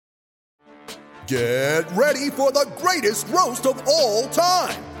Get ready for the greatest roast of all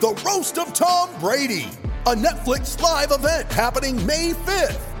time, the Roast of Tom Brady, a Netflix live event happening May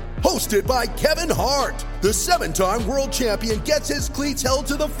 5th. Hosted by Kevin Hart, the 7-time world champion gets his cleats held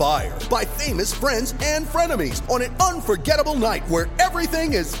to the fire by famous friends and frenemies on an unforgettable night where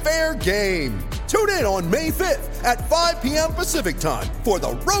everything is fair game. Tune in on May 5th at 5 p.m. Pacific time for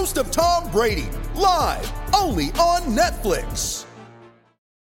the Roast of Tom Brady, live only on Netflix.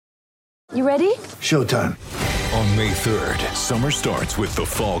 You ready? Showtime. On May 3rd, summer starts with The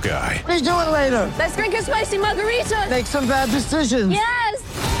Fall Guy. Let's do it later. Let's drink a spicy margarita. Make some bad decisions. Yes!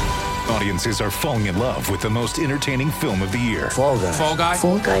 Audiences are falling in love with the most entertaining film of the year. Fall Guy. Fall Guy?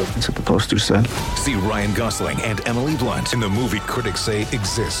 Fall guy. That's what the poster said. See Ryan Gosling and Emily Blunt in the movie critics say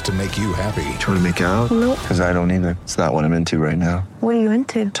exists to make you happy. Trying to make it out? Nope. Because I don't either. It's not what I'm into right now. What are you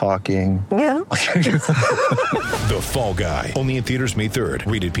into? Talking. Yeah. The Fall Guy. Only in theaters May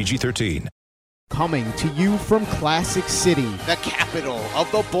 3rd. Rated PG-13. Coming to you from Classic City, the capital of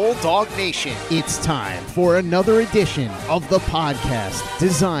the Bulldog Nation. It's time for another edition of the podcast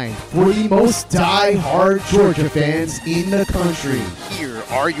designed for the most die-hard Georgia fans in the country. Here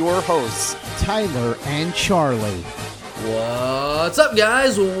are your hosts, Tyler and Charlie. What's up,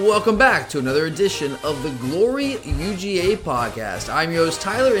 guys? Welcome back to another edition of the Glory UGA podcast. I'm your host,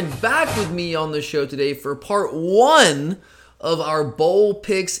 Tyler, and back with me on the show today for part one of our bowl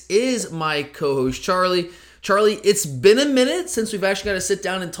picks is my co-host, Charlie. Charlie, it's been a minute since we've actually got to sit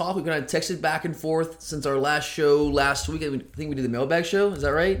down and talk. We've kind of texted back and forth since our last show last week. I think we did the mailbag show. Is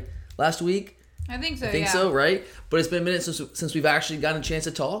that right? Last week? I think so, I think so, right? But it's been a minute since we've actually gotten a chance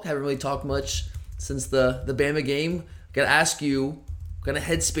to talk. Haven't really talked much since the Bama game. Got to ask you, what kind of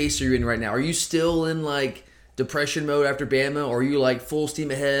headspace are you in right now? Are you still in, like, depression mode after Bama, or are you, like, full steam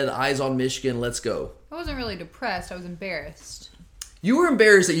ahead, eyes on Michigan, let's go? I wasn't really depressed. I was embarrassed. You were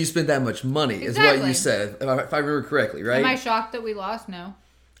embarrassed that you spent that much money, is what Exactly. you said, if I remember correctly, right? Am I shocked that we lost? No.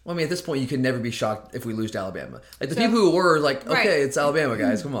 Well, I mean, at this point, you can never be shocked if we lose to Alabama. Like, the people who were like, okay, Right. it's Alabama,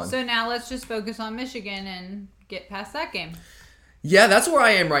 guys, come on. So now let's just focus on Michigan and get past that game. Yeah, that's where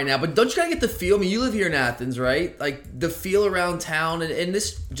I am right now. But don't you kind of get the feel? I mean, you live here in Athens, right? Like, the feel around town, and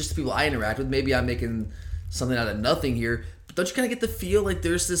this, just the people I interact with, maybe I'm making something out of nothing here, but don't you kind of get the feel like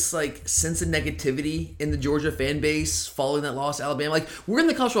there's this, like, sense of negativity in the Georgia fan base following that loss to Alabama? Like, we're in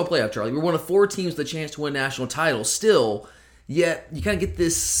the college football playoff, Charlie. We're one of 4 teams with a chance to win a national title still, yet you kind of get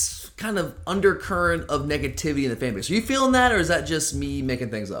this kind of undercurrent of negativity in the fan base. Are you feeling that, or is that just me making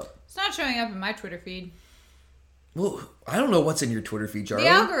things up? It's not showing up in my Twitter feed. Well, I don't know what's in your Twitter feed, Charlie. The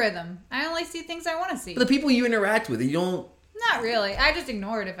algorithm. I only see things I want to see. But the people you interact with, you don't... Not really. I just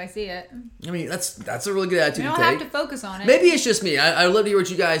ignore it if I see it. I mean, that's a really good attitude You to don't take. have to focus on it. Maybe it's just me. I'd love to hear what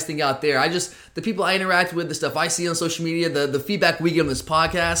you guys think out there. The people I interact with, the stuff I see on social media, the feedback we get on this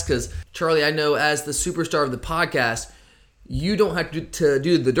podcast, because, Charlie, I know as the superstar of the podcast, you don't have to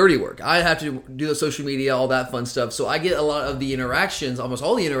do the dirty work. I have to do the social media, all that fun stuff. So I get a lot of the interactions, almost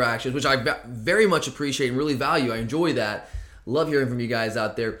all the interactions, which I very much appreciate and really value. I enjoy that. Love hearing from you guys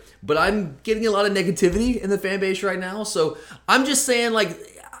out there. But I'm getting a lot of negativity in the fan base right now. So I'm just saying, like,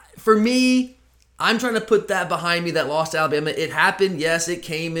 for me, I'm trying to put that behind me, that loss to Alabama. It happened. Yes, it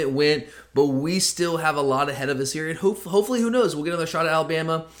came, it went. But we still have a lot ahead of us here. And hopefully, who knows, we'll get another shot at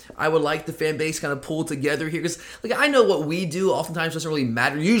Alabama. I would like the fan base kind of pull together here. Because, like, I know what we do oftentimes doesn't really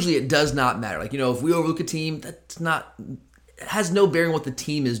matter. Usually it does not matter. Like, if we overlook a team, it has no bearing on what the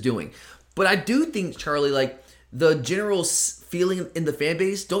team is doing. But I do think, Charlie, like, the general feeling in the fan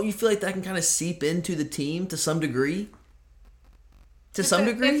base, don't you feel like that can kind of seep into the team to some degree? If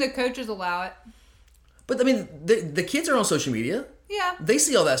the coaches allow it. But, I mean, the kids are on social media. Yeah. They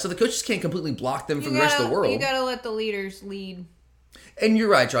see all that, so the coaches can't completely block them from the rest of the world. You gotta let the leaders lead. And you're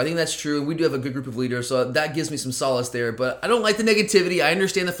right, Joe. I think that's true. And we do have a good group of leaders, so that gives me some solace there. But I don't like the negativity. I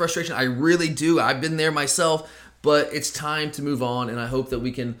understand the frustration. I really do. I've been there myself. But it's time to move on, and I hope that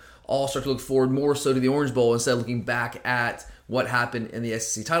we can all start to look forward more so to the Orange Bowl instead of looking back at what happened in the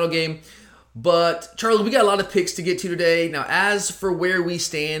SEC title game. But, Charlie, we got a lot of picks to get to today. Now, as for where we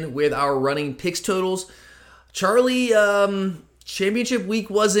stand with our running picks totals, Charlie, championship week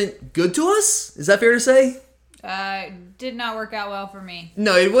wasn't good to us? Is that fair to say? Did not work out well for me.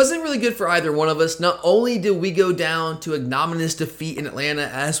 No, it wasn't really good for either one of us. Not only did we go down to ignominious defeat in Atlanta,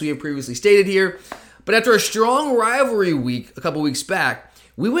 as we have previously stated here, but after a strong rivalry week a couple weeks back,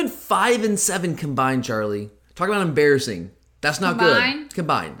 we went 5-7 combined, Charlie. Talk about embarrassing. That's not good.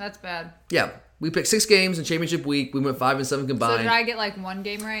 Combined. That's bad. Yeah. We picked 6 games in championship week. We went 5-7 combined. So did I get like one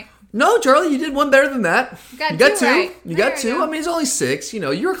game right? No, Charlie, you did one better than that. You got two right. You got There you 2. go. I mean, it's only 6.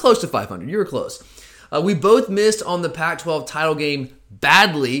 You were close to 500. You were close. We both missed on the Pac-12 title game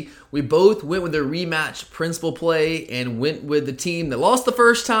badly. We both went with the rematch principle play and went with the team that lost the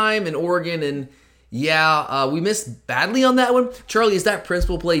first time in Oregon. And we missed badly on that one. Charlie, is that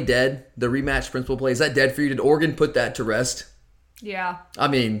principle play dead? The rematch principle play, is that dead for you? Did Oregon put that to rest? Yeah. I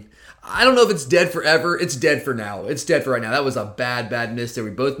mean, I don't know if it's dead forever. It's dead for now. It's dead for right now. That was a bad miss there.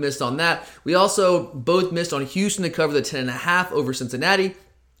 We both missed on that. We also both missed on Houston to cover the 10.5 over Cincinnati.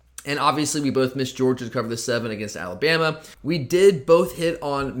 And obviously, we both missed Georgia to cover the 7 against Alabama. We did both hit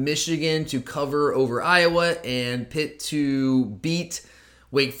on Michigan to cover over Iowa and Pitt to beat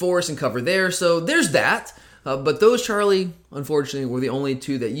Wake Forest and cover there. So there's that. But those, Charlie, unfortunately, were the only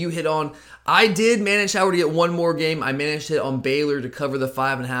two that you hit on. I did manage, however, to get one more game. I managed to hit on Baylor to cover the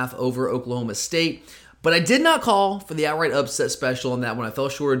 5.5 over Oklahoma State. But I did not call for the outright upset special on that one. I fell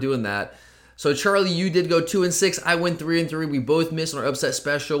short of doing that. So, Charlie, you did go 2-6. I went 3-3. We both missed on our upset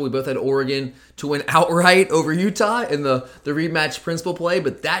special. We both had Oregon to win outright over Utah in the rematch principle play.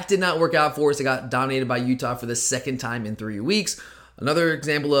 But that did not work out for us. It got dominated by Utah for the second time in 3 weeks. Another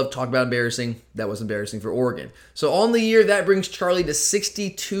example of talk about embarrassing. That was embarrassing for Oregon. So on the year, that brings Charlie to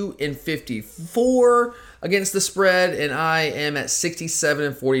 62-54 against the spread, and I am at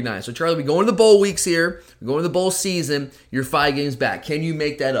 67-49. So Charlie, we go into the bowl weeks here. We go into the bowl season. You're 5 games back. Can you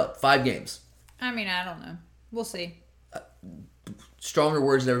make that up? 5 games. I mean, I don't know. We'll see. Stronger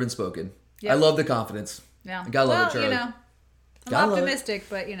words never been spoken. Yep. I love the confidence. Yeah. I gotta love it, Charlie. I'm Gotta optimistic,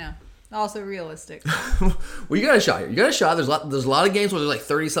 but also realistic. Well, you got a shot here. You got a shot. There's a lot of games where there's like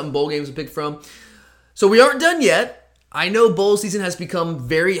 30-something bowl games to pick from. So we aren't done yet. I know bowl season has become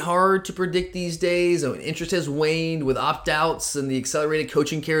very hard to predict these days. Interest has waned with opt-outs and the accelerated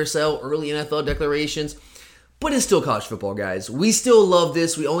coaching carousel, early NFL declarations. But it's still college football, guys. We still love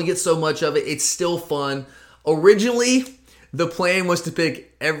this. We only get so much of it. It's still fun. Originally, the plan was to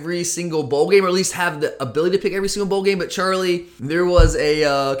pick every single bowl game, or at least have the ability to pick every single bowl game. But Charlie, there was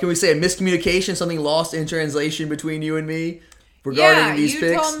a miscommunication, something lost in translation between you and me regarding these picks.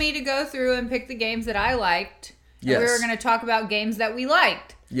 Yeah, you told me to go through and pick the games that I liked. Yes. And we were going to talk about games that we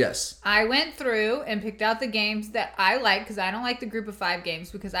liked. Yes. I went through and picked out the games that I like, because I don't like the group of 5 games,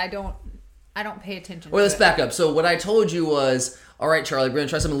 because I don't pay attention to Well, let's back up. So what I told you was, all right, Charlie, we're going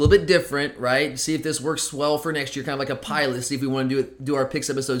to try something a little bit different, right? See if this works well for next year, kind of like a pilot. See if we want to do our picks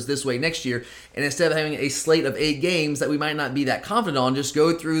episodes this way next year. And instead of having a slate of 8 games that we might not be that confident on, just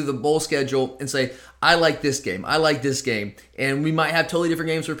go through the bowl schedule and say, I like this game. I like this game. And we might have totally different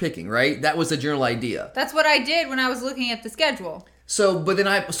games we're picking, right? That was the general idea. That's what I did when I was looking at the schedule. So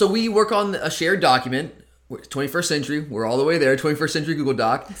we work on a shared document. 21st century. We're all the way there. 21st century Google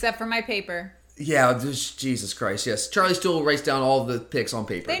Doc. Except for my paper. Yeah, Jesus Christ, yes. Charlie still writes down all the picks on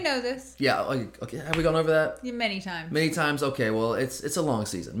paper. They know this. Yeah, okay. Have we gone over that? Many times. Many times? Okay, well, it's a long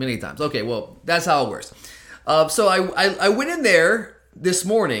season. Many times. Okay, well, that's how it works. So I went in there this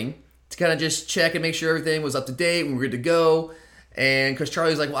morning to kind of just check and make sure everything was up to date and we're good to go. And because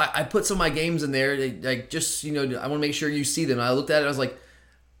Charlie was like, well, I put some of my games in there. Like, just, I want to make sure you see them. And I looked at it and I was like,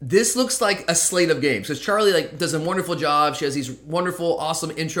 this looks like a slate of games, because Charlie does a wonderful job. She has these wonderful,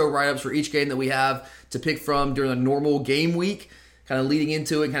 awesome intro write-ups for each game that we have to pick from during a normal game week, kind of leading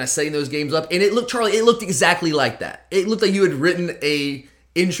into it, kind of setting those games up. And it looked exactly like that. It looked like you had written a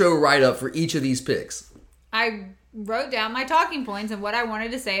intro write-up for each of these picks. I wrote down my talking points and what I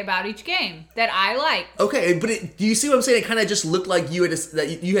wanted to say about each game that I liked. Okay, but do you see what I'm saying? It kind of just looked like you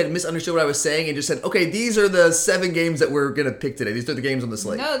had misunderstood what I was saying and just said, okay, these are the 7 games that we're going to pick today. These are the games on the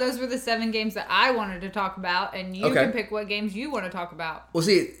slate. No, those were the 7 games that I wanted to talk about, and you can pick what games you want to talk about. Well,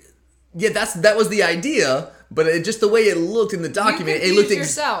 see, yeah, that was the idea, but just the way it looked in the document, you it looked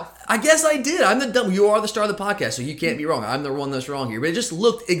yourself. I guess I did. You are the star of the podcast, so you can't be wrong. I'm the one that's wrong here, but it just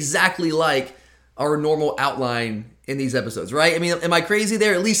looked exactly like our normal outline in these episodes, right? I mean, am I crazy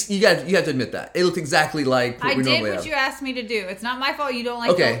there? At least you have to admit that it looked exactly like what we normally have. I did what you asked me to do. It's not my fault you don't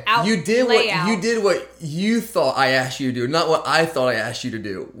like the layout. You did what you thought I asked you to do, not what I thought I asked you to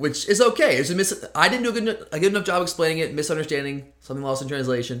do, which is okay. I didn't do a good enough job explaining it. Misunderstanding, something lost in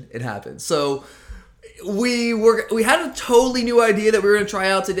translation. It happens. So we had a totally new idea that we were going to try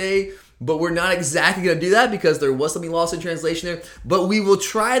out today. But we're not exactly going to do that because there was something lost in translation there. But we will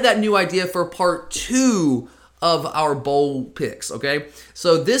try that new idea for part 2 of our bowl picks, okay?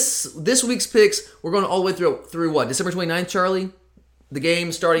 So this week's picks, we're going all the way through what? December 29th, Charlie? The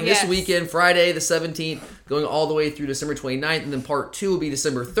game starting this weekend, Friday the 17th, going all the way through December 29th. And then part 2 will be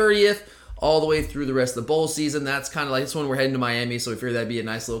December 30th, all the way through the rest of the bowl season. That's kind of like this one. We're heading to Miami, so we figured that'd be a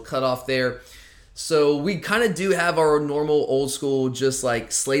nice little cutoff there. So we kind of do have our normal old school just like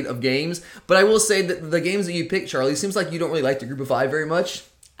slate of games. But I will say that the games that you picked, Charlie, seems like you don't really like the group of 5 very much.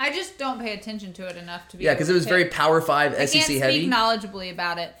 I just don't pay attention to it enough to be. Yeah, because it was very Power 5 SEC I can't heavy. speak knowledgeably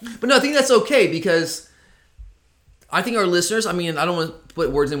about it. But no, I think that's okay because I think our listeners, I mean, I don't want to put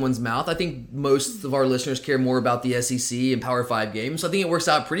words in one's mouth. I think most of our listeners care more about the SEC and Power 5 games. So I think it works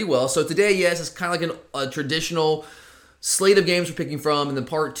out pretty well. So today, yes, it's kind of like a traditional slate of games we're picking from. And then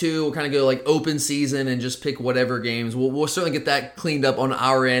part 2, we'll kind of go like open season and just pick whatever games. We'll certainly get that cleaned up on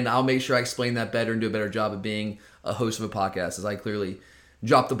our end. I'll make sure I explain that better and do a better job of being a host of a podcast, as I clearly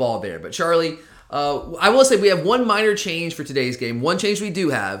dropped the ball there. But Charlie, I will say we have one minor change for today's game. One change we do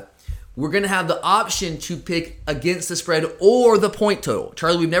have. We're going to have the option to pick against the spread or the point total.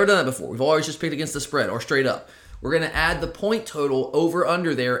 Charlie, we've never done that before. We've always just picked against the spread or straight up. We're going to add the point total over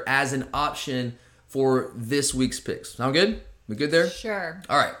under there as an option for this week's picks. Sound good? We good there? Sure.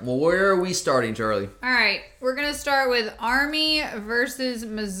 All right. Well, where are we starting, Charlie? All right. We're going to start with Army versus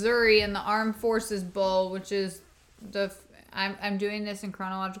Missouri in the Armed Forces Bowl, which is I'm doing this in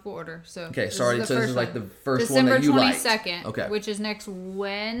chronological order. So okay, sorry. So this is like the first December one that you liked. December 22nd, okay, which is next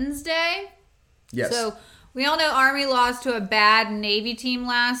Wednesday. Yes. So we all know Army lost to a bad Navy team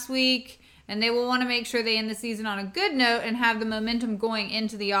last week, and they will want to make sure they end the season on a good note and have the momentum going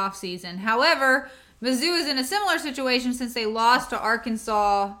into the offseason. However, Mizzou is in a similar situation since they lost to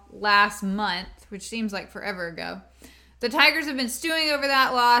Arkansas last month, which seems like forever ago. The Tigers have been stewing over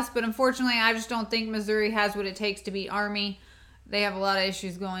that loss, but unfortunately, I just don't think Missouri has what it takes to beat Army. They have a lot of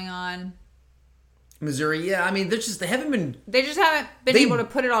issues going on. Missouri, yeah, I mean, they just haven't been able to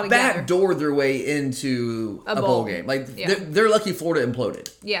put it all together. Backdoored their way into a bowl game. Like yeah. they're lucky Florida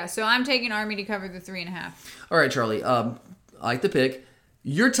imploded. Yeah, so I'm taking Army to cover the 3.5. All right, Charlie. I like the pick.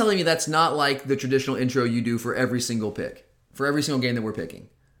 You're telling me that's not like the traditional intro you do for every single pick, for every single game that we're picking.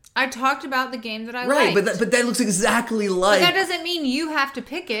 I talked about the game that I liked. Right, but that looks exactly like... But that doesn't mean you have to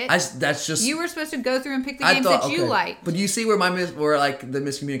pick it. That's just... You were supposed to go through and pick the games that you liked. But do you see where where like the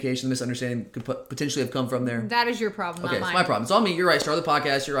miscommunication, the misunderstanding could potentially have come from there? That is your problem, not mine. It's my problem. It's all me. You're right. Start the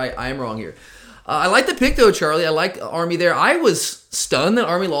podcast. You're right. I am wrong here. I like the pick, though, Charlie. I like Army there. I was stunned that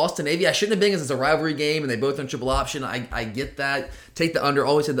Army lost to Navy. I shouldn't have been because it's a rivalry game and they both run triple option. I get that. Take the under.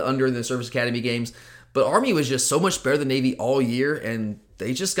 Always had the under in the Service Academy games. But Army was just so much better than Navy all year, and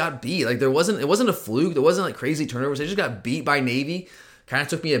they just got beat. Like it wasn't a fluke. There wasn't like crazy turnovers. They just got beat by Navy. Kind of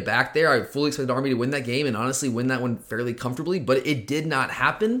took me aback there. I fully expected Army to win that game and honestly win that one fairly comfortably, but it did not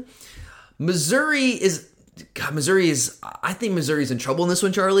happen. Missouri is. I think Missouri is in trouble in this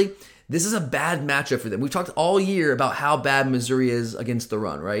one, Charlie. This is a bad matchup for them. We've talked all year about how bad Missouri is against the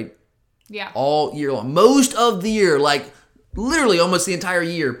run, right? Yeah. All year long. Most of the year, like literally almost the entire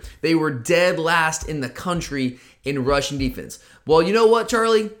year, they were dead last in the country in rushing defense. Well, you know what,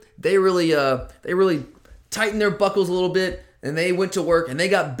 Charlie? They really tightened their buckles a little bit, and they went to work, and they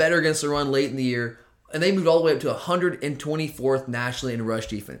got better against the run late in the year, and they moved all the way up to 124th nationally in rush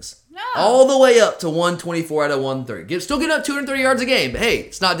defense. No. All the way up to 124 out of 130. Still getting up 230 yards a game, but hey,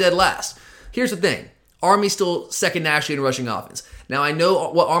 it's not dead last. Here's the thing. Army's still second nationally in rushing offense. Now, I know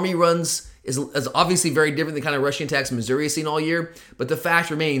what Army runs is obviously very different than the kind of rushing attacks Missouri has seen all year, but the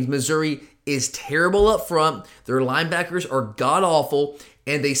fact remains Missouri is terrible up front. Their linebackers are god-awful,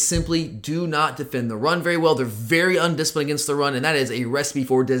 and they simply do not defend the run very well. They're very undisciplined against the run, and that is a recipe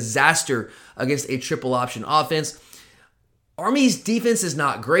for disaster against a triple option offense. Army's defense is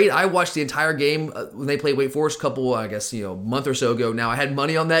not great. I watched the entire game when they played Wake Forest a month or so ago now. I had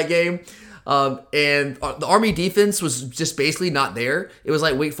money on that game. And the Army defense was just basically not there. It was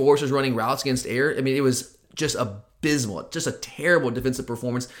like Wake Forest was running routes against air. I mean, it was just abysmal. Just a terrible defensive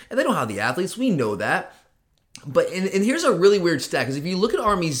performance. And they don't have the athletes. We know that. But and here's a really weird stat, because if you look at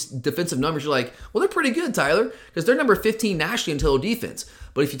Army's defensive numbers, you're like, well, they're pretty good, Tyler, because they're number 15 nationally in total defense.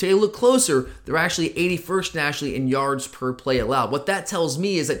 But if you take a look closer, they're actually 81st nationally in yards per play allowed. What that tells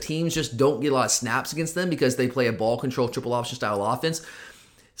me is that teams just don't get a lot of snaps against them because they play a ball control triple option style offense.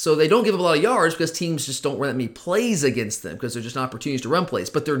 So they don't give up a lot of yards because teams just don't run that many plays against them because they're just not opportunities to run plays.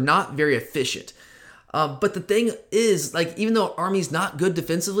 But they're not very efficient. But the thing is, like, even though Army's not good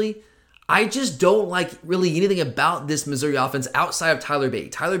defensively, I just don't like really anything about this Missouri offense outside of Tyler Beatty.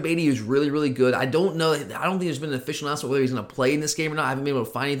 Tyler Beatty is really, really good. I don't think there's been an official announcement whether he's going to play in this game or not. I haven't been able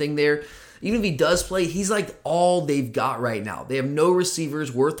to find anything there. Even if he does play, he's like all they've got right now. They have no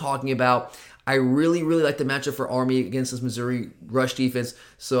receivers worth talking about. I really, really like the matchup for Army against this Missouri rush defense.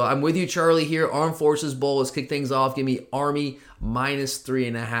 So I'm with you, Charlie, here. Armed Forces Bowl. Let's kick things off. Give me Army minus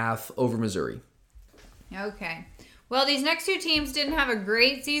 3.5 over Missouri. Okay. Well, these next two teams didn't have a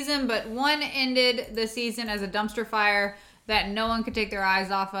great season, but one ended the season as a dumpster fire that no one could take their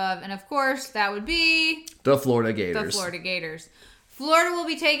eyes off of. And, of course, that would be... the Florida Gators. The Florida Gators. Florida will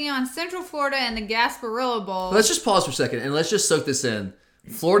be taking on Central Florida in the Gasparilla Bowl. Let's just pause for a second, and let's just soak this in.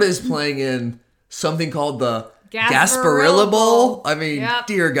 Florida is playing in something called the Gasparilla Bowl. I mean, Yep.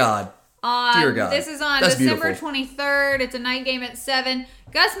 dear God. Dear God. This is on That's December beautiful. 23rd. It's a night game at 7.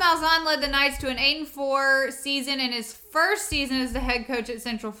 Gus Malzahn led the Knights to an 8-4 season in his first season as the head coach at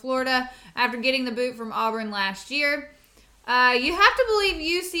Central Florida after getting the boot from Auburn last year. You have to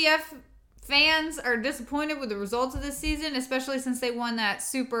believe UCF fans are disappointed with the results of this season, especially since they won that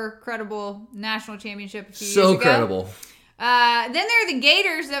super credible national championship a few years ago. So credible. Then there are the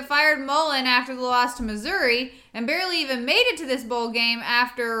Gators that fired Mullen after the loss to Missouri and barely even made it to this bowl game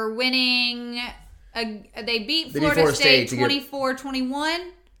after winning. They beat Florida State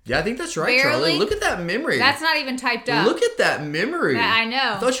 24-21. Yeah, I think that's right, Barely. Charlie. Look at that memory. That's not even typed up. Look at that memory. I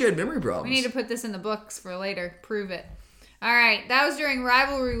know. I thought you had memory problems. We need to put this in the books for later. Prove it. All right, that was during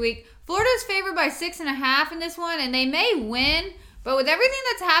rivalry week. Florida's favored by 6.5 in this one, and they may win. But with everything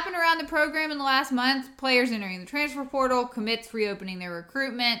that's happened around the program in the last month, players entering the transfer portal, commits reopening their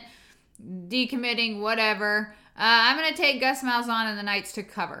recruitment, decommitting, whatever, I'm going to take Gus Malzahn and the Knights to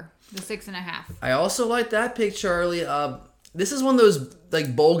cover the 6.5. I also like that pick, Charlie. This is one of those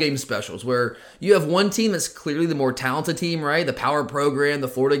like bowl game specials where you have one team that's clearly the more talented team, right? The Power Program, the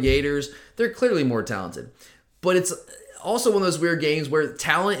Florida Gators, they're clearly more talented. But it's also one of those weird games where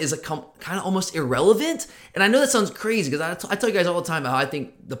talent is kind of almost irrelevant. And I know that sounds crazy because I tell you guys all the time how I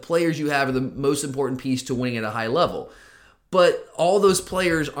think the players you have are the most important piece to winning at a high level. But all those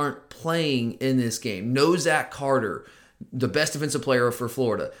players aren't playing in this game. No Zach Carter, the best defensive player for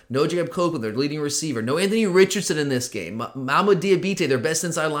Florida. No Jacob Copeland, their leading receiver. No Anthony Richardson in this game. Mahmoud Diabite, their best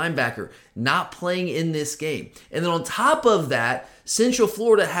inside linebacker, not playing in this game. And then on top of that, Central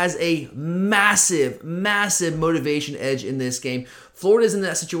Florida has a massive, massive motivation edge in this game. Florida's in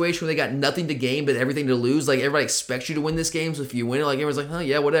that situation where they got nothing to gain but everything to lose. Like, everybody expects you to win this game, so if you win it, like, everyone's like, oh,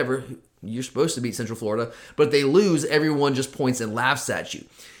 yeah, whatever. You're supposed to beat Central Florida. But if they lose, everyone just points and laughs at you.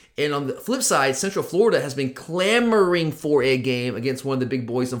 And on the flip side, Central Florida has been clamoring for a game against one of the big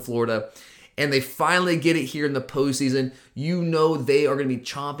boys in Florida, and they finally get it here in the postseason. You know they are going to be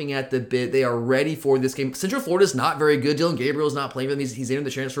chomping at the bit. They are ready for this game. Central Florida is not very good. Dylan Gabriel is not playing for them. He's in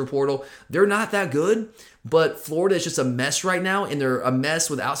the transfer portal. They're not that good, but Florida is just a mess right now, and they're a mess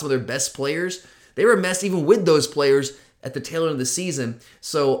without some of their best players. They were a mess even with those players at the tail end of the season.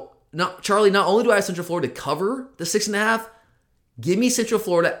 So, Charlie, not only do I have Central Florida cover the 6.5, give me Central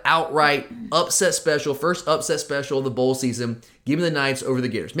Florida outright upset special, first upset special of the bowl season. Give me the Knights over the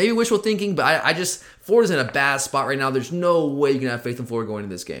Gators. Maybe wishful thinking, but Florida's in a bad spot right now. There's no way you can have faith in Florida going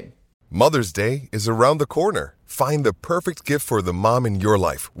into this game. Mother's Day is around the corner. Find the perfect gift for the mom in your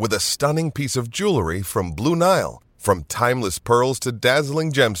life with a stunning piece of jewelry from Blue Nile. From timeless pearls to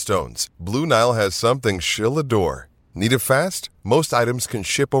dazzling gemstones, Blue Nile has something she'll adore. Need it fast? Most items can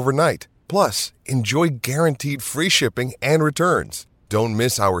ship overnight. Plus, enjoy guaranteed free shipping and returns. Don't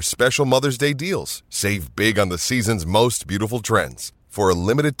miss our special Mother's Day deals. Save big on the season's most beautiful trends. For a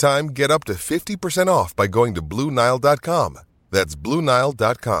limited time, get up to 50% off by going to BlueNile.com. That's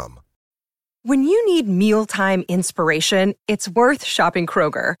BlueNile.com. When you need mealtime inspiration, it's worth shopping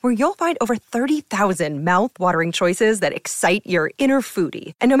Kroger, where you'll find over 30,000 mouth-watering choices that excite your inner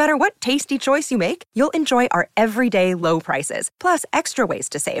foodie. And no matter what tasty choice you make, you'll enjoy our everyday low prices, plus extra ways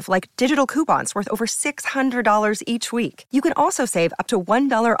to save, like digital coupons worth over $600 each week. You can also save up to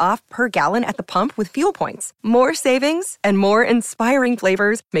 $1 off per gallon at the pump with fuel points. More savings and more inspiring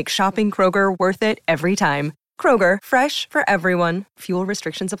flavors make shopping Kroger worth it every time. Kroger, fresh for everyone. Fuel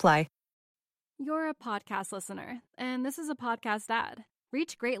restrictions apply. You're a podcast listener, and this is a podcast ad.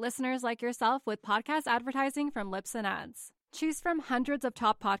 Reach great listeners like yourself with podcast advertising from Libsyn Ads. Choose from hundreds of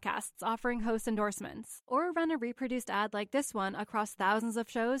top podcasts offering host endorsements, or run a reproduced ad like this one across thousands of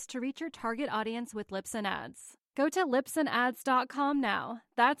shows to reach your target audience with Libsyn Ads. Go to libsynads.com now.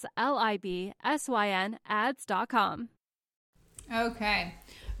 That's LIBSYN ads.com. Okay.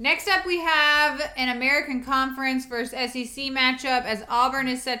 Next up, we have an American Conference versus SEC matchup as Auburn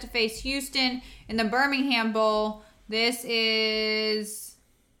is set to face Houston in the Birmingham Bowl. This is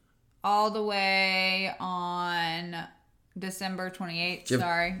all the way on December 28th.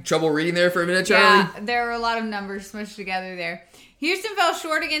 Sorry. Trouble reading there for a minute, Charlie? Yeah, there were a lot of numbers smushed together there. Houston fell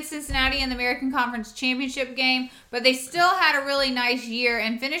short against Cincinnati in the American Conference Championship game, but they still had a really nice year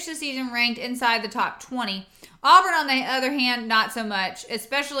and finished the season ranked inside the top 20. Auburn, on the other hand, not so much.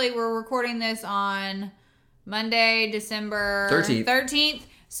 Especially, we're recording this on Monday, December 13th.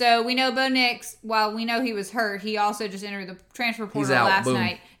 So we know Bo Nix, while we know he was hurt, he also just entered the transfer portal last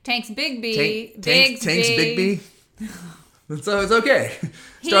night. Tanks Big B. Tanks Big B? So it's okay.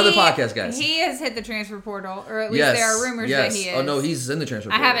 Start the podcast, guys. He has hit the transfer portal, or at least there are rumors that he is. Oh no, he's in the transfer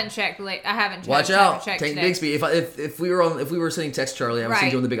portal. I haven't checked. Watch out, Tank Bigsby. If we were sending text Charlie, I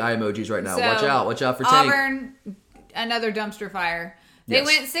was doing the big eye emojis right now. So, Watch out for Tank. Auburn, another dumpster fire. They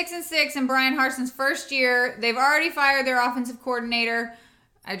went 6-6 in Brian Harsin's first year. They've already fired their offensive coordinator.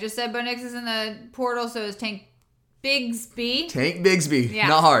 I just said Bo Nix is in the portal, so is Tank Bigsby. Tank Bigsby. Yeah.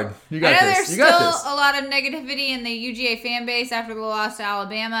 Not hard. You got I know this. There's still a lot of negativity in the UGA fan base after the loss to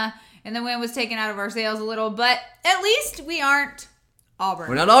Alabama, and the win was taken out of our sails a little, but at least we aren't Auburn.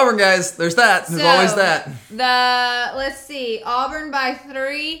 We're not Auburn, guys. There's that. There's always that. Let's see. Auburn by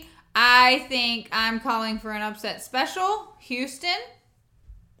 3. I think I'm calling for an upset special. Houston.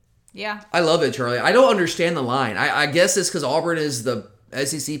 Yeah. I love it, Charlie. I don't understand the line. I guess it's because Auburn is the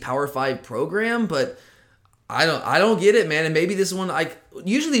SEC Power 5 program, but I don't get it, man. And maybe this one,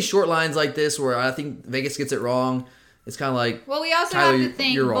 usually these short lines like this where I think Vegas gets it wrong, it's kind of like, well, we also Tyler, have to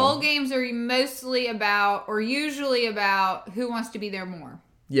think bowl games are mostly about, or usually about, who wants to be there more.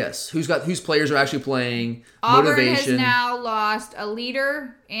 Yes, whose players are actually playing, Auburn motivation. Has now lost a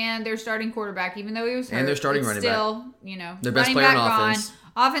leader and their starting quarterback, even though he was hurt. And their starting running back. Their best player on offense.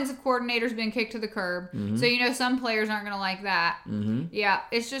 Offensive coordinator's been kicked to the curb. Mm-hmm. So, some players aren't going to like that. Mm-hmm. Yeah,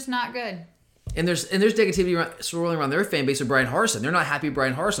 it's just not good. And there's negativity swirling around their fan base with Brian Harsin. They're not happy with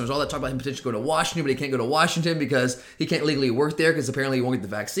Brian Harsin. There's all that talk about him potentially going to Washington, but he can't go to Washington because he can't legally work there because apparently he won't get the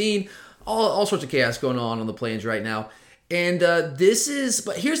vaccine. All sorts of chaos going on the Plains right now. And but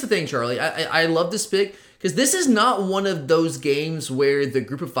here's the thing, Charlie. I love this pick because this is not one of those games where the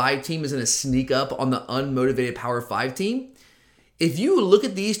Group of 5 team is going to sneak up on the unmotivated Power 5 team. If you look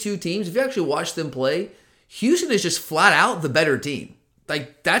at these two teams, if you actually watch them play, Houston is just flat out the better team.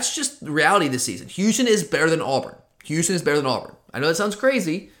 That's just the reality this season. Houston is better than Auburn. I know that sounds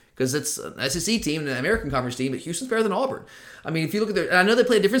crazy because it's an SEC team and an American Conference team, but Houston's better than Auburn. I mean, if you look at I know they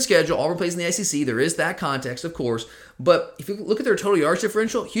play a different schedule. Auburn plays in the SEC. There is that context, of course. But if you look at their total yards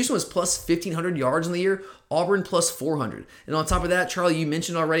differential, Houston was plus 1,500 yards in the year. Auburn plus 400. And on top of that, Charlie, you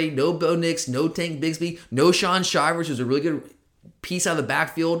mentioned already, no Bo Nix, no Tank Bigsby, no Sean Shivers, who's a really good piece out of the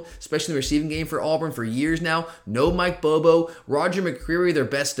backfield, especially in the receiving game for Auburn for years now. No Mike Bobo. Roger McCreary, their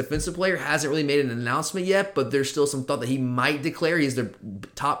best defensive player, hasn't really made an announcement yet, but there's still some thought that he might declare. He's their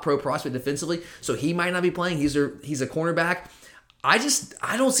top pro prospect defensively, so he might not be playing. He's a cornerback. I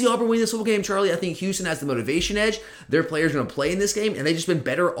don't see Auburn winning this football game, Charlie. I think Houston has the motivation edge. Their players are going to play in this game, and they've just been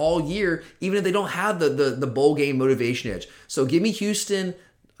better all year, even if they don't have the bowl game motivation edge. So give me Houston,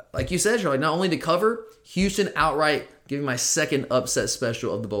 like you said, Charlie, not only to cover, Houston outright. Give me my second upset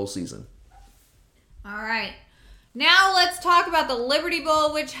special of the bowl season. All right. Now let's talk about the Liberty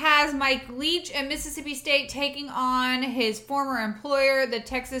Bowl, which has Mike Leach and Mississippi State taking on his former employer, the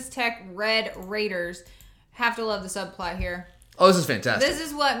Texas Tech Red Raiders. Have to love the subplot here. Oh, this is fantastic. This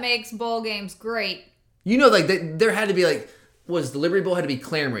is what makes bowl games great. There had to be the Liberty Bowl had to be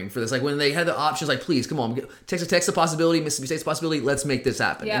clamoring for this. When they had the options, please, come on. Texas Tech's a possibility, Mississippi State's a possibility. Let's make this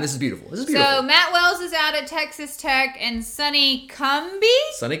happen. Yep. And this is beautiful. So Matt Wells is out at Texas Tech, and Sonny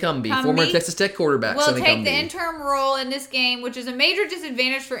Cumbie, former Texas Tech quarterback, will take the interim role in this game, which is a major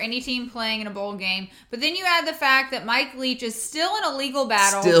disadvantage for any team playing in a bowl game. But then you add the fact that Mike Leach is still in a legal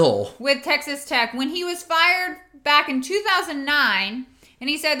battle with Texas Tech. When he was fired back in 2009... and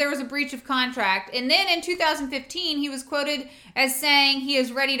he said there was a breach of contract. And then in 2015, he was quoted as saying he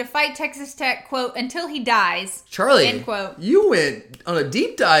is ready to fight Texas Tech, quote, until he dies. Charlie, end quote. You went on a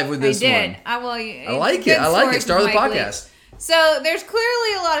deep dive with this one. I did. I like it. Start of the podcast. So there's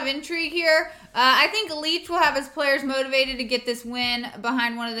clearly a lot of intrigue here. I think Leach will have his players motivated to get this win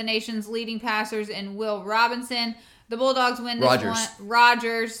behind one of the nation's leading passers in Will Robinson. The Bulldogs win this one.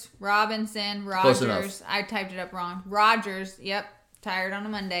 Robinson. Close enough. I typed it up wrong. Rogers. Yep. Tired on a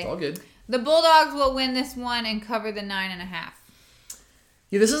Monday. It's all good. The Bulldogs will win this one and cover the 9.5.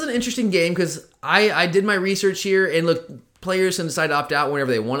 Yeah, this is an interesting game because I did my research here, and look, players can decide to opt out whenever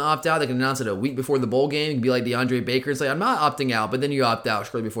they want to opt out. They can announce it a week before the bowl game. It can be like DeAndre Baker and say, I'm not opting out, but then you opt out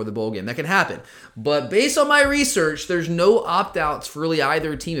shortly before the bowl game. That can happen. But based on my research, there's no opt-outs for really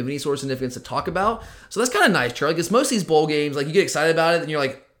either team of any sort of significance to talk about. So that's kind of nice, Charlie, because most of these bowl games, you get excited about it, and you're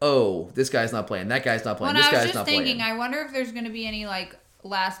like, oh, this guy's not playing, that guy's not playing, this guy's not playing. I was just thinking, I wonder if there's going to be any,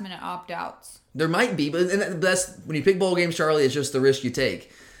 last-minute opt-outs. There might be, but that's when you pick bowl games, Charlie, it's just the risk you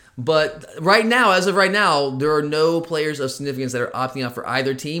take. But as of right now, there are no players of significance that are opting out for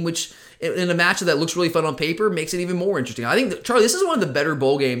either team, which in a matchup that looks really fun on paper makes it even more interesting. I think, Charlie, this is one of the better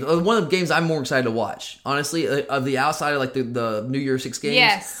bowl games, one of the games I'm more excited to watch, honestly, of the outside of the New Year's 6 games.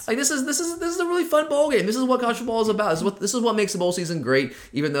 Yes. This is a really fun bowl game. This is what college football is about. This is what makes the bowl season great,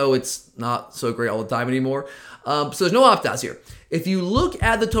 even though it's not so great all the time anymore. So there's no opt-outs here. If you look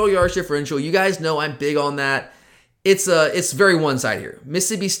at the total yards differential, you guys know I'm big on that. It's very one-sided here.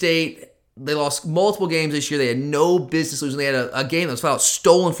 Mississippi State, they lost multiple games this year. They had no business losing. They had a game that was flat out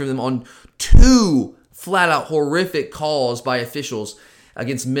stolen from them on 2 flat-out horrific calls by officials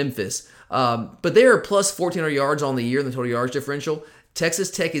against Memphis. But they are plus 1,400 yards on the year in the total yards differential.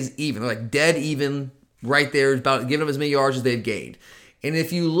 Texas Tech is even. They're like dead even right there, about giving them as many yards as they've gained. And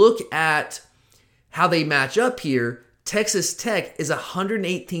if you look at how they match up here, Texas Tech is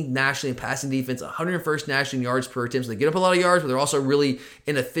 118th nationally in passing defense, 101st nationally in yards per attempt. So they get up a lot of yards, but they're also really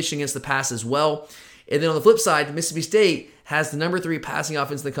inefficient against the pass as well. And then on the flip side, Mississippi State has the number 3 passing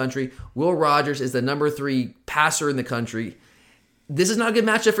offense in the country. Will Rogers is the number 3 passer in the country. This is not a good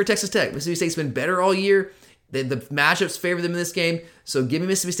matchup for Texas Tech. Mississippi State's been better all year. The matchups favor them in this game. So give me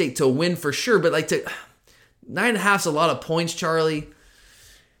Mississippi State to win for sure. But 9.5 is a lot of points, Charlie,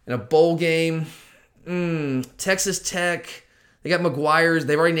 in a bowl game. Texas Tech, they got McGuire.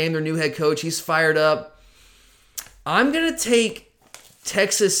 They've already named their new head coach. He's fired up. I'm going to take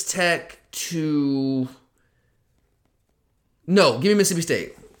Texas Tech to... No, give me Mississippi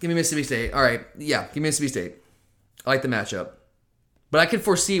State. Give me Mississippi State. All right, yeah, give me Mississippi State. I like the matchup. But I could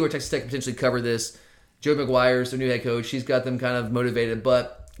foresee where Texas Tech potentially cover this. Joe McGuire's their new head coach. He's got them kind of motivated,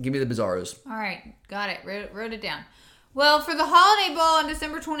 but give me the Bizarros. All right, got it. Wrote it down. Well, for the Holiday Bowl on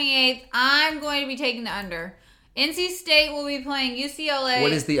December 28th, I'm going to be taking the under. NC State will be playing UCLA.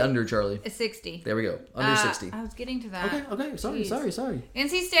 What is the under, Charlie? 60. There we go. Under 60. I was getting to that. Okay. Sorry.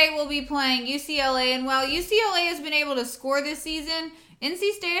 NC State will be playing UCLA, and while UCLA has been able to score this season,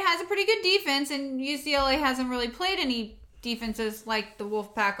 NC State has a pretty good defense, and UCLA hasn't really played any defenses like the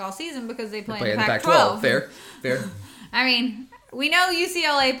Wolfpack all season because they play in the Pac-12. Fair. I mean, we know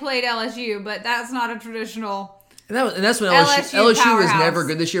UCLA played LSU, but that's not a traditional... And that's when LSU was never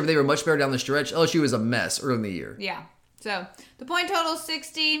good this year, but they were much better down the stretch. LSU was a mess early in the year. Yeah. So the point total is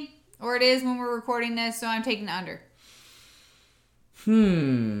 60, or it is when we're recording this, so I'm taking the under.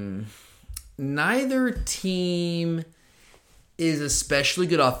 Neither team is especially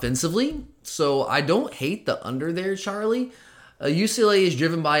good offensively, so I don't hate the under there, Charlie. UCLA is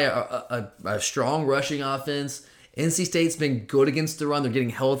driven by a strong rushing offense. NC State's been good against the run. They're getting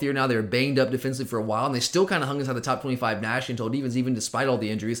healthier now. They were banged up defensively for a while, and they still kind of hung inside the top 25 nationally until defense, even despite all the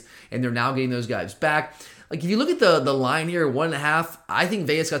injuries, and they're now getting those guys back. Like, if you look at the line here, 1.5, I think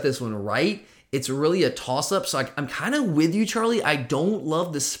Vegas got this one right. It's really a toss-up, so I'm kind of with you, Charlie. I don't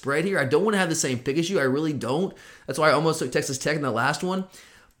love the spread here. I don't want to have the same pick as you. I really don't. That's why I almost took Texas Tech in the last one.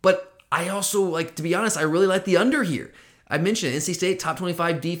 But I also, to be honest, I really like the under here. I mentioned NC State, top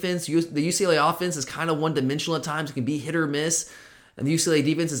 25 defense. The UCLA offense is kind of one-dimensional at times. It can be hit or miss. And the UCLA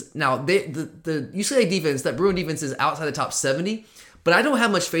defense is... Now, the UCLA defense, that Bruin defense is outside the top 70. But I don't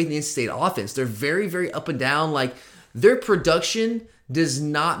have much faith in the NC State offense. They're very, very up and down. Like, their production does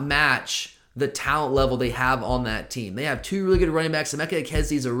not match the talent level they have on that team. They have 2 really good running backs. Emeka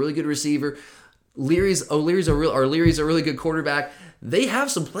Ekezi is a really good receiver. Leary's a really good quarterback. They have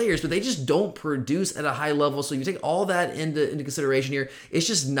some players, but they just don't produce at a high level. So you take all that into consideration here. It's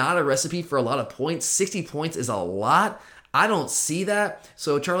just not a recipe for a lot of points. 60 points is a lot. I don't see that.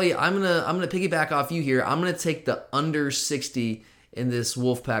 So Charlie, I'm gonna piggyback off you here. I'm gonna take the under 60 in this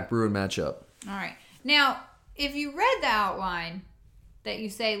Wolfpack Bruin matchup. All right. Now, if you read the outline that you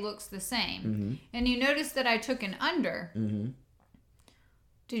say looks the same, and you notice that I took an under,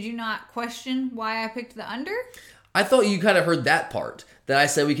 did you not question why I picked the under? I thought you kind of heard that part, that I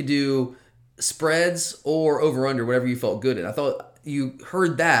said we could do spreads or over-under, whatever you felt good in. I thought you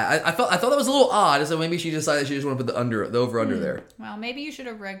heard that. I thought that was a little odd, so maybe she decided she just wanted to put the over-under there. Well, maybe you should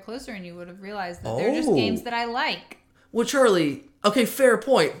have read closer and you would have realized that they're just games that I like. Well, Charlie, okay, fair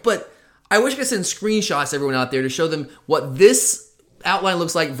point, but I wish I could send screenshots to everyone out there to show them what this outline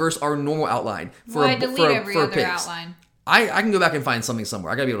looks like versus our normal outline. I delete every other outline. I can go back and find something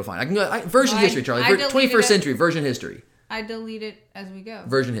somewhere. I gotta be able to find. I can go version history, Charlie. 21st century version history. I delete it as we go.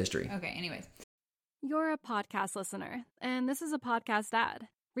 Version history. Okay. Anyways, You're a podcast listener, and this is a podcast ad.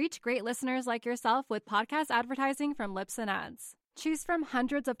 Reach great listeners like yourself with podcast advertising from Lips and Ads. Choose from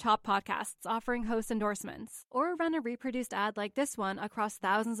hundreds of top podcasts offering host endorsements, or run a reproduced ad like this one across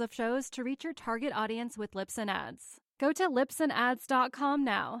thousands of shows to reach your target audience with Lips and Ads. Go to lipsandads.com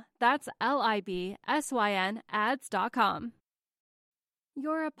now. That's LIBSYN ads.com.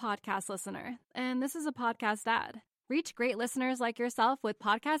 You're a podcast listener, and this is a podcast ad. Reach great listeners like yourself with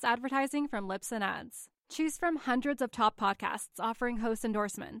podcast advertising from Lips and Ads. Choose from hundreds of top podcasts offering host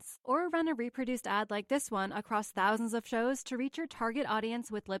endorsements, or run a reproduced ad like this one across thousands of shows to reach your target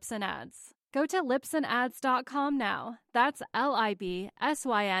audience with Lips and Ads. Go to lipsandads.com now. That's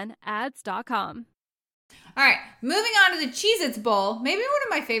LIBSYN ads.com. All right, moving on to the Cheez-Its Bowl. Maybe one of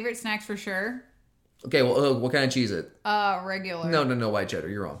my favorite snacks for sure. Okay, well, what kind of cheese it? Regular. No, white cheddar.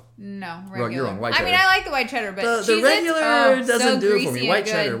 You're wrong. No, regular. You're wrong. White cheddar. I mean, I like the white cheddar, but the regular doesn't do it for me. White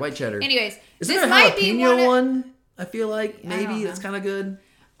cheddar, white cheddar. Anyways, is this there a might be one? I feel like maybe it's kind of good.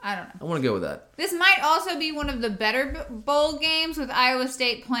 I don't know. I want to go with that. This might also be one of the better bowl games with Iowa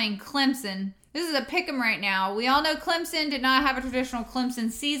State playing Clemson. This is a pick'em right now. We all know Clemson did not have a traditional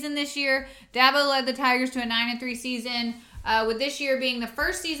Clemson season this year. Dabo led the Tigers to a 9-3 season. With this year being the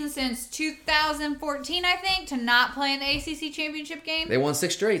first season since 2014, I think, to not play in the ACC championship game. They won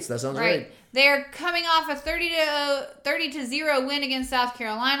 6 straight. So that sounds right. They're coming off a 30-0 win against South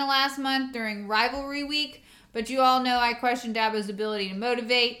Carolina last month during rivalry week. But you all know I question Dabo's ability to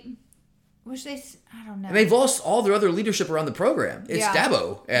motivate. I don't know. And they've lost all their other leadership around the program. It's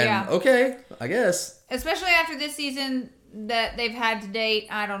Dabo. And okay, I guess. Especially after this season that they've had to date,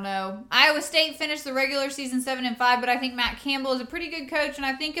 I don't know. Iowa State finished the regular season 7-5, but I think Matt Campbell is a pretty good coach, and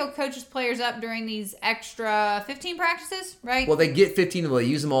I think he'll coach his players up during these extra 15 practices, right? Well, they get 15. Will they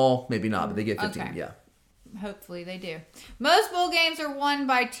use them all? Maybe not, but they get 15, okay. Yeah. Hopefully they do. Most bowl games are won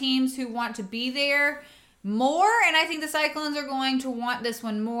by teams who want to be there more, and I think the Cyclones are going to want this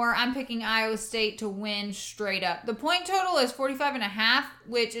one more. I'm picking Iowa State to win straight up. The point total is 45.5,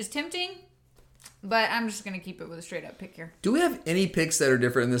 which is tempting. But I'm just going to keep it with a straight up pick here. Do we have any picks that are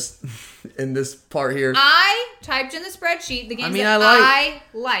different in this part here? I typed in the spreadsheet the games I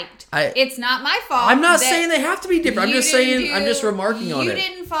liked. It's not my fault. I'm not saying they have to be different. I'm just saying, I'm just remarking on it. You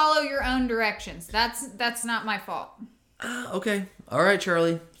didn't follow your own directions. That's not my fault. Okay. All right,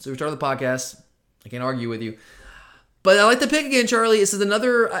 Charlie. So we started the podcast. I can't argue with you. But I like the pick again, Charlie. This is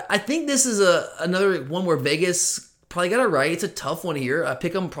another, I think this is another one where Vegas probably got it right. It's a tough one here.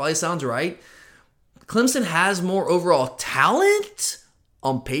 Pick 'em probably sounds right. Clemson has more overall talent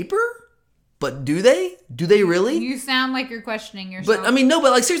on paper, but do they? Do they really? You sound like you're questioning yourself. But I mean, no,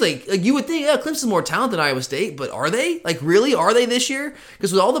 but like seriously, like you would think, yeah, Clemson's more talented than Iowa State, but are they? Like really, are they this year?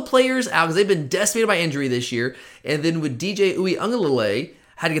 Because with all the players out, because they've been decimated by injury this year, and then with DJ Uiagalelei,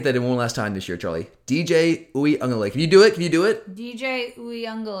 had to get that in one last time this year, Charlie. DJ Uiagalelei. Can you do it? Can you do it? DJ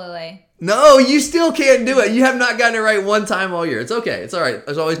Uiagalelei. No, you still can't do it. You have not gotten it right one time all year. It's okay. It's all right.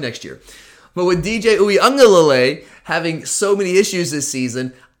 There's always next year. But with DJ Uiagalelei having so many issues this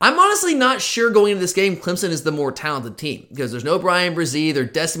season, I'm honestly not sure going into this game Clemson is the more talented team because there's no Brian Brzee, they're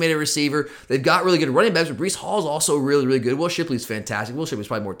decimated receiver. They've got really good running backs, but Breece Hall is also really, really good. Will Shipley's fantastic. Will Shipley's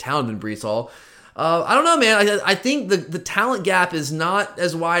probably more talented than Breece Hall. I don't know, man. I think the talent gap is not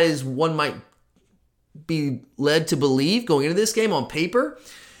as wide as one might be led to believe going into this game on paper.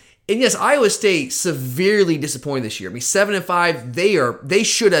 And yes, Iowa State severely disappointed this year. I mean, 7-5, they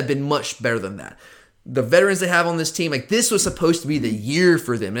should have been much better than that. The veterans they have on this team, like this was supposed to be the year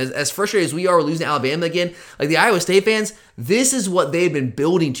for them. As frustrated as we are losing to Alabama again, like the Iowa State fans, this is what they've been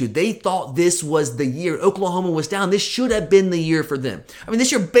building to. They thought this was the year. Oklahoma was down. This should have been the year for them. I mean,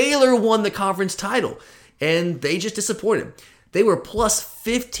 this year Baylor won the conference title, and they just disappointed. They were plus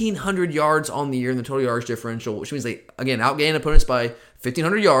 1,500 yards on the year in the total yards differential, which means they, again, outgained opponents by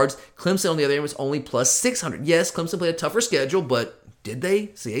 1,500 yards. Clemson, on the other hand, was only plus 600. Yes, Clemson played a tougher schedule, but did they?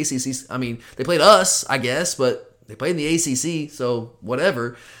 It's the ACC. I mean, they played us, I guess, but they played in the ACC, so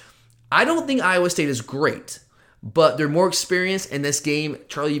whatever. I don't think Iowa State is great, but they're more experienced in this game.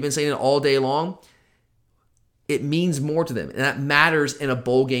 Charlie, you've been saying it all day long. It means more to them, and that matters in a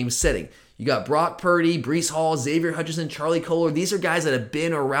bowl game setting. You got Brock Purdy, Breece Hall, Xavier Hutchinson, Charlie Kolar. These are guys that have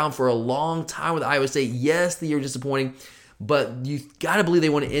been around for a long time with Iowa State. Yes, the year was disappointing, but you got to believe they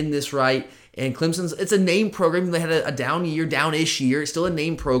want to end this right. And Clemson's, it's a name program. They had a down year, down-ish year. It's still a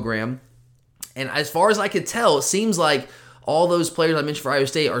name program. And as far as I could tell, it seems like all those players I mentioned for Iowa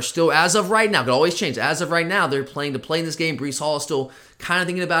State are still, as of right now, could always change. As of right now, they're planning to play in this game. Breece Hall is still kind of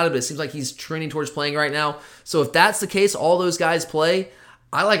thinking about it, but it seems like he's trending towards playing right now. So if that's the case, all those guys play.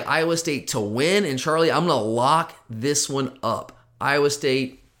 I like Iowa State to win. And Charlie, I'm going to lock this one up. Iowa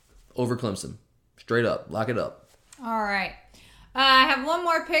State over Clemson. Straight up. Lock it up. All right. I have one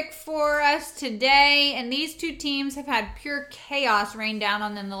more pick for us today, and these two teams have had pure chaos rain down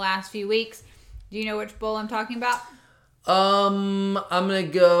on them the last few weeks. Do you know which bowl I'm talking about? I'm going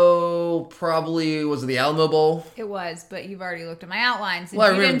to go probably, was it the Alamo Bowl? It was, but you've already looked at my outlines, and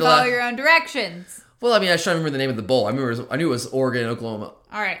well, you didn't follow your own directions. Well, I mean, I was trying to remember the name of the bowl. I knew it was Oregon and Oklahoma.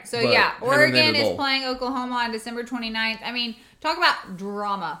 All right, so yeah, Oregon is playing Oklahoma on December 29th. I mean, talk about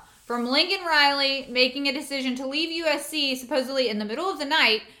drama. From Lincoln Riley making a decision to leave USC supposedly in the middle of the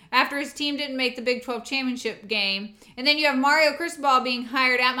night after his team didn't make the Big 12 championship game. And then you have Mario Cristobal being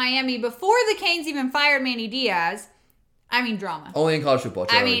hired at Miami before the Canes even fired Manny Diaz. I mean, drama. Only in college football,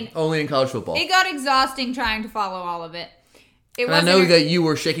 Charlie. I mean, only in college football. It got exhausting trying to follow all of it. And I know that you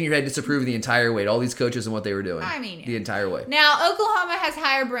were shaking your head disapproving the entire way, all these coaches and what they were doing. I mean, the entire way. Now, Oklahoma has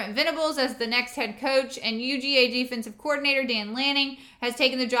hired Brent Venables as the next head coach, and UGA defensive coordinator Dan Lanning has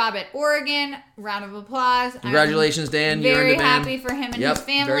taken the job at Oregon. Round of applause. Congratulations, Dan. You earned Very it, man. happy for him and his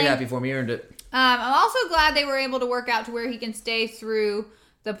family. Very happy for him. He earned it. I'm also glad they were able to work out to where he can stay through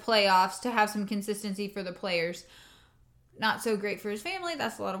the playoffs to have some consistency for the players. Not so great for his family.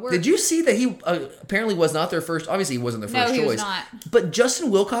 That's a lot of work. Did you see that he apparently was not their first? Obviously, he wasn't their first choice. No, he was not. But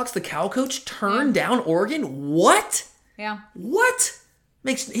Justin Wilcox, the Cal coach, turned down Oregon. What? Yeah. What?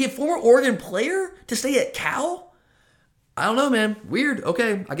 Makes he a former Oregon player to stay at Cal? I don't know, man. Weird.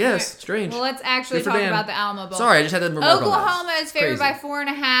 Okay, I guess. Strange. Well, let's actually talk about the Alamo Bowl. Sorry, I just had to remark on that. Oklahoma is favored by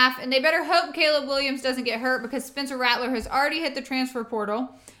 4.5, and they better hope Caleb Williams doesn't get hurt because Spencer Rattler has already hit the transfer portal.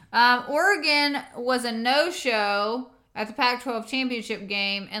 Oregon was a no-show at the Pac-12 championship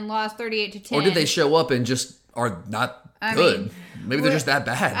game and lost 38-10. Or did they show up and just are not good? Maybe they're just that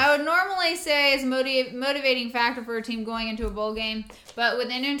bad. I would normally say it's a motivating factor for a team going into a bowl game, but with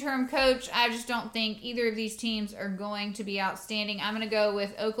an interim coach, I just don't think either of these teams are going to be outstanding. I'm going to go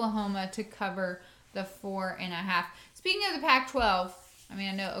with Oklahoma to cover the 4.5. Speaking of the Pac-12, I mean,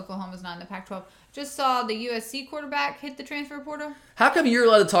 I know Oklahoma's not in the Pac-12. Just saw the USC quarterback hit the transfer portal. How come you're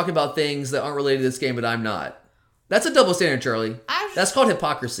allowed to talk about things that aren't related to this game, but I'm not? That's a double standard, Charlie. That's called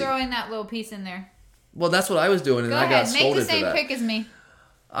hypocrisy. Throwing that little piece in there. Well, that's what I was doing, and I got scolded for that. Make the same pick as me.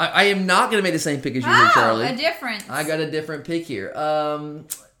 I am not going to make the same pick as you here, Charlie. A difference. I got a different pick here.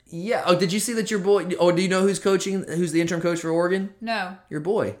 Yeah. Oh, did you see that your boy... Oh, do you know who's coaching? Who's the interim coach for Oregon? No. Your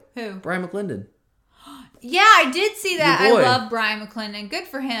boy. Who? Brian McClendon. Yeah, I did see that. Your boy. I love Brian McClendon. Good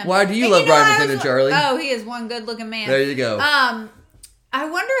for him. Why do you love Brian McClendon, Charlie? Oh, he is one good-looking man. There you go. I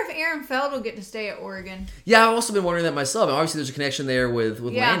wonder if Aaron Feld will get to stay at Oregon. Yeah, I've also been wondering that myself. And obviously, there's a connection there with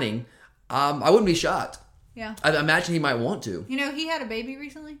Lanning. I wouldn't be shocked. Yeah. I imagine he might want to. You know, he had a baby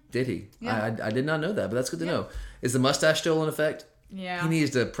recently. Did he? Yeah. I did not know that, but that's good to know. Is the mustache still in effect? Yeah. He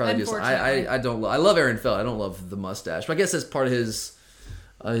needs to probably do something. I love Aaron Feld. I don't love the mustache. But I guess that's part of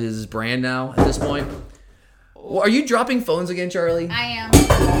his brand now at this point. Well, are you dropping phones again, Charlie? I am.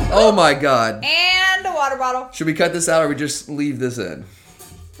 Oh my God. And a water bottle. Should we cut this out or we just leave this in?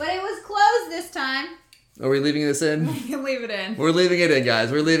 But it was closed this time. Are we leaving this in? We can leave it in. We're leaving it in,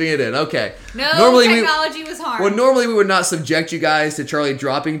 guys. We're leaving it in. Okay. No, technology was harmed. Well, normally we would not subject you guys to Charlie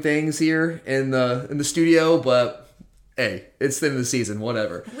dropping things here in the studio, but hey, it's the end of the season.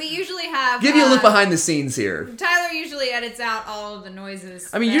 Whatever. We usually have... Give you a look behind the scenes here. Tyler usually edits out all of the noises.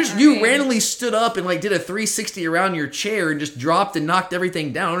 I mean, you randomly stood up and did a 360 around your chair and just dropped and knocked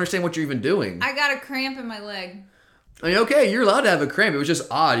everything down. I don't understand what you're even doing. I got a cramp in my leg. I mean, okay, you're allowed to have a cramp. It was just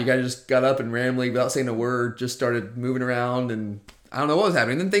odd. You guys just got up and randomly, without saying a word, just started moving around, and I don't know what was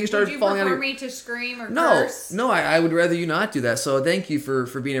happening. Then things started falling out. Would you prefer me to scream or curse? No, I would rather you not do that. So thank you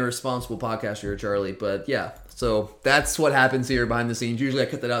for being a responsible podcaster here, Charlie. But yeah, so that's what happens here behind the scenes. Usually I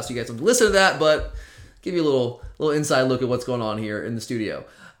cut that out so you guys don't listen to that, but give you a little inside look at what's going on here in the studio.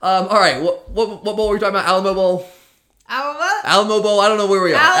 All right, what bowl were we talking about? Alamo Bowl? Alamo Bowl. I don't know where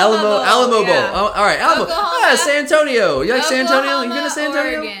we are. Alamo Bowl. Yeah. Oh, all right, Alamo. Oklahoma. San Antonio. You like San Antonio? You been to San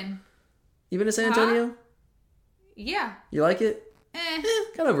Antonio? Oregon. You been to San Antonio? Yeah. You like it?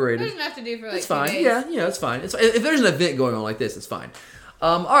 Kind of overrated. There's enough to do for it's 2 fine. days. Yeah, it's fine. If there's an event going on like this, it's fine.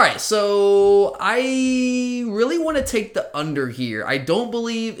 All right, so I really want to take the under here. I don't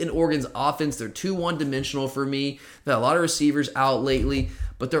believe in Oregon's offense. They're too one-dimensional for me. They've had a lot of receivers out lately,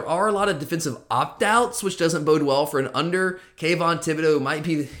 but there are a lot of defensive opt-outs, which doesn't bode well for an under. Kayvon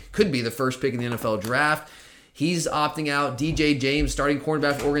Thibodeau could be the first pick in the NFL draft. He's opting out. DJ James, starting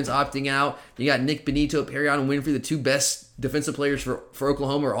cornerback for Oregon's opting out. You got Nick Benito, Perion Winfrey, the two best defensive players for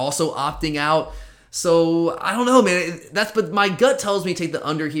Oklahoma, are also opting out. So, I don't know, man. But my gut tells me take the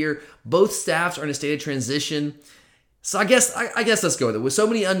under here. Both staffs are in a state of transition. So I guess let's go with it. With so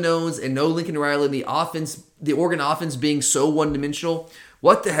many unknowns and no Lincoln Riley, the Oregon offense being so one-dimensional,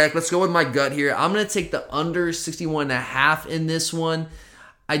 what the heck? Let's go with my gut here. I'm going to take the under 61.5 in this one.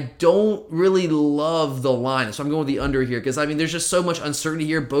 I don't really love the line, so I'm going with the under here because, there's just so much uncertainty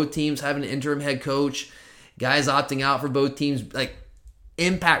here. Both teams have an interim head coach. Guys opting out for both teams,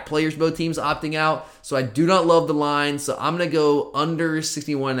 impact players, both teams opting out. So I do not love the line. So I'm going to go under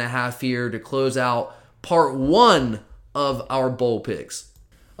 61.5 here to close out part one of our bowl picks.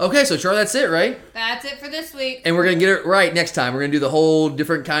 Okay, so Charlie, that's it, right? That's it for this week. And we're going to get it right next time. We're going to do the whole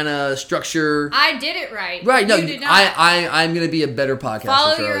different kind of structure. I did it right. Right, no, you did not. I'm going to be a better podcaster,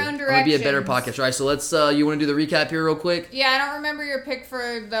 Follow Charlie. your own I'm going to be a better directions. podcast, right? So let's, you want to do the recap here real quick? Yeah, I don't remember your pick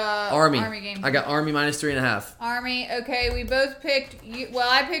for the Army game. I got Army minus 3.5. Army, okay, we both picked,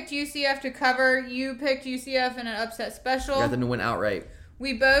 I picked UCF to cover. You picked UCF in an upset special. Got them to win outright.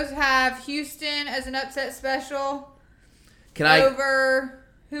 We both have Houston as an upset special. Over,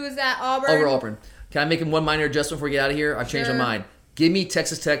 who is that, Auburn? Over Auburn. Can I make one minor adjustment before we get out of here? I've changed my mind. Give me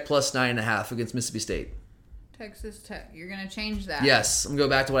Texas Tech plus 9.5 against Mississippi State. Texas Tech. You're going to change that. Yes. I'm going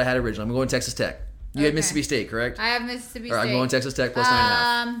back to what I had originally. I'm going Texas Tech. You had Mississippi State, correct? I have Mississippi State. All right, I'm going Texas Tech plus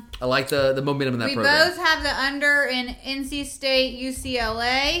 9.5. I like the momentum in that program. We both have the under in NC State,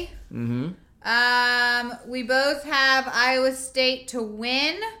 UCLA. We both have Iowa State to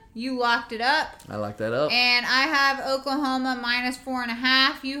win. You locked it up. I locked that up. And I have Oklahoma minus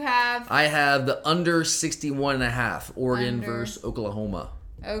 4.5. You have... I have the under 61.5. Oregon versus Oklahoma.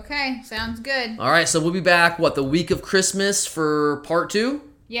 Okay, sounds good. All right, so we'll be back, the week of Christmas for part 2?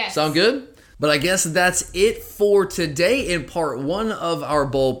 Yes. Sound good? But I guess that's it for today in part 1 of our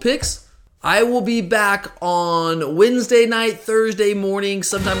bowl picks. I will be back on Wednesday night, Thursday morning,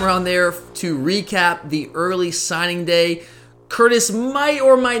 sometime around there to recap the early signing day. Curtis might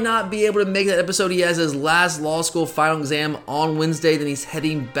or might not be able to make that episode. He has his last law school final exam on Wednesday. Then he's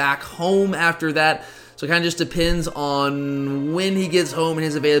heading back home after that. So it kind of just depends on when he gets home and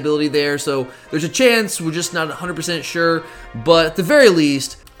his availability there. So there's a chance. We're just not 100% sure. But at the very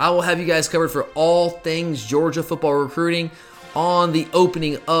least, I will have you guys covered for all things Georgia football recruiting on the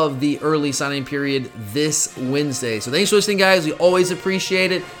opening of the early signing period this Wednesday. So thanks for listening, guys. We always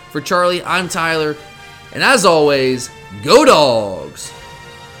appreciate it. For Charlie, I'm Tyler. And as always, go Dogs!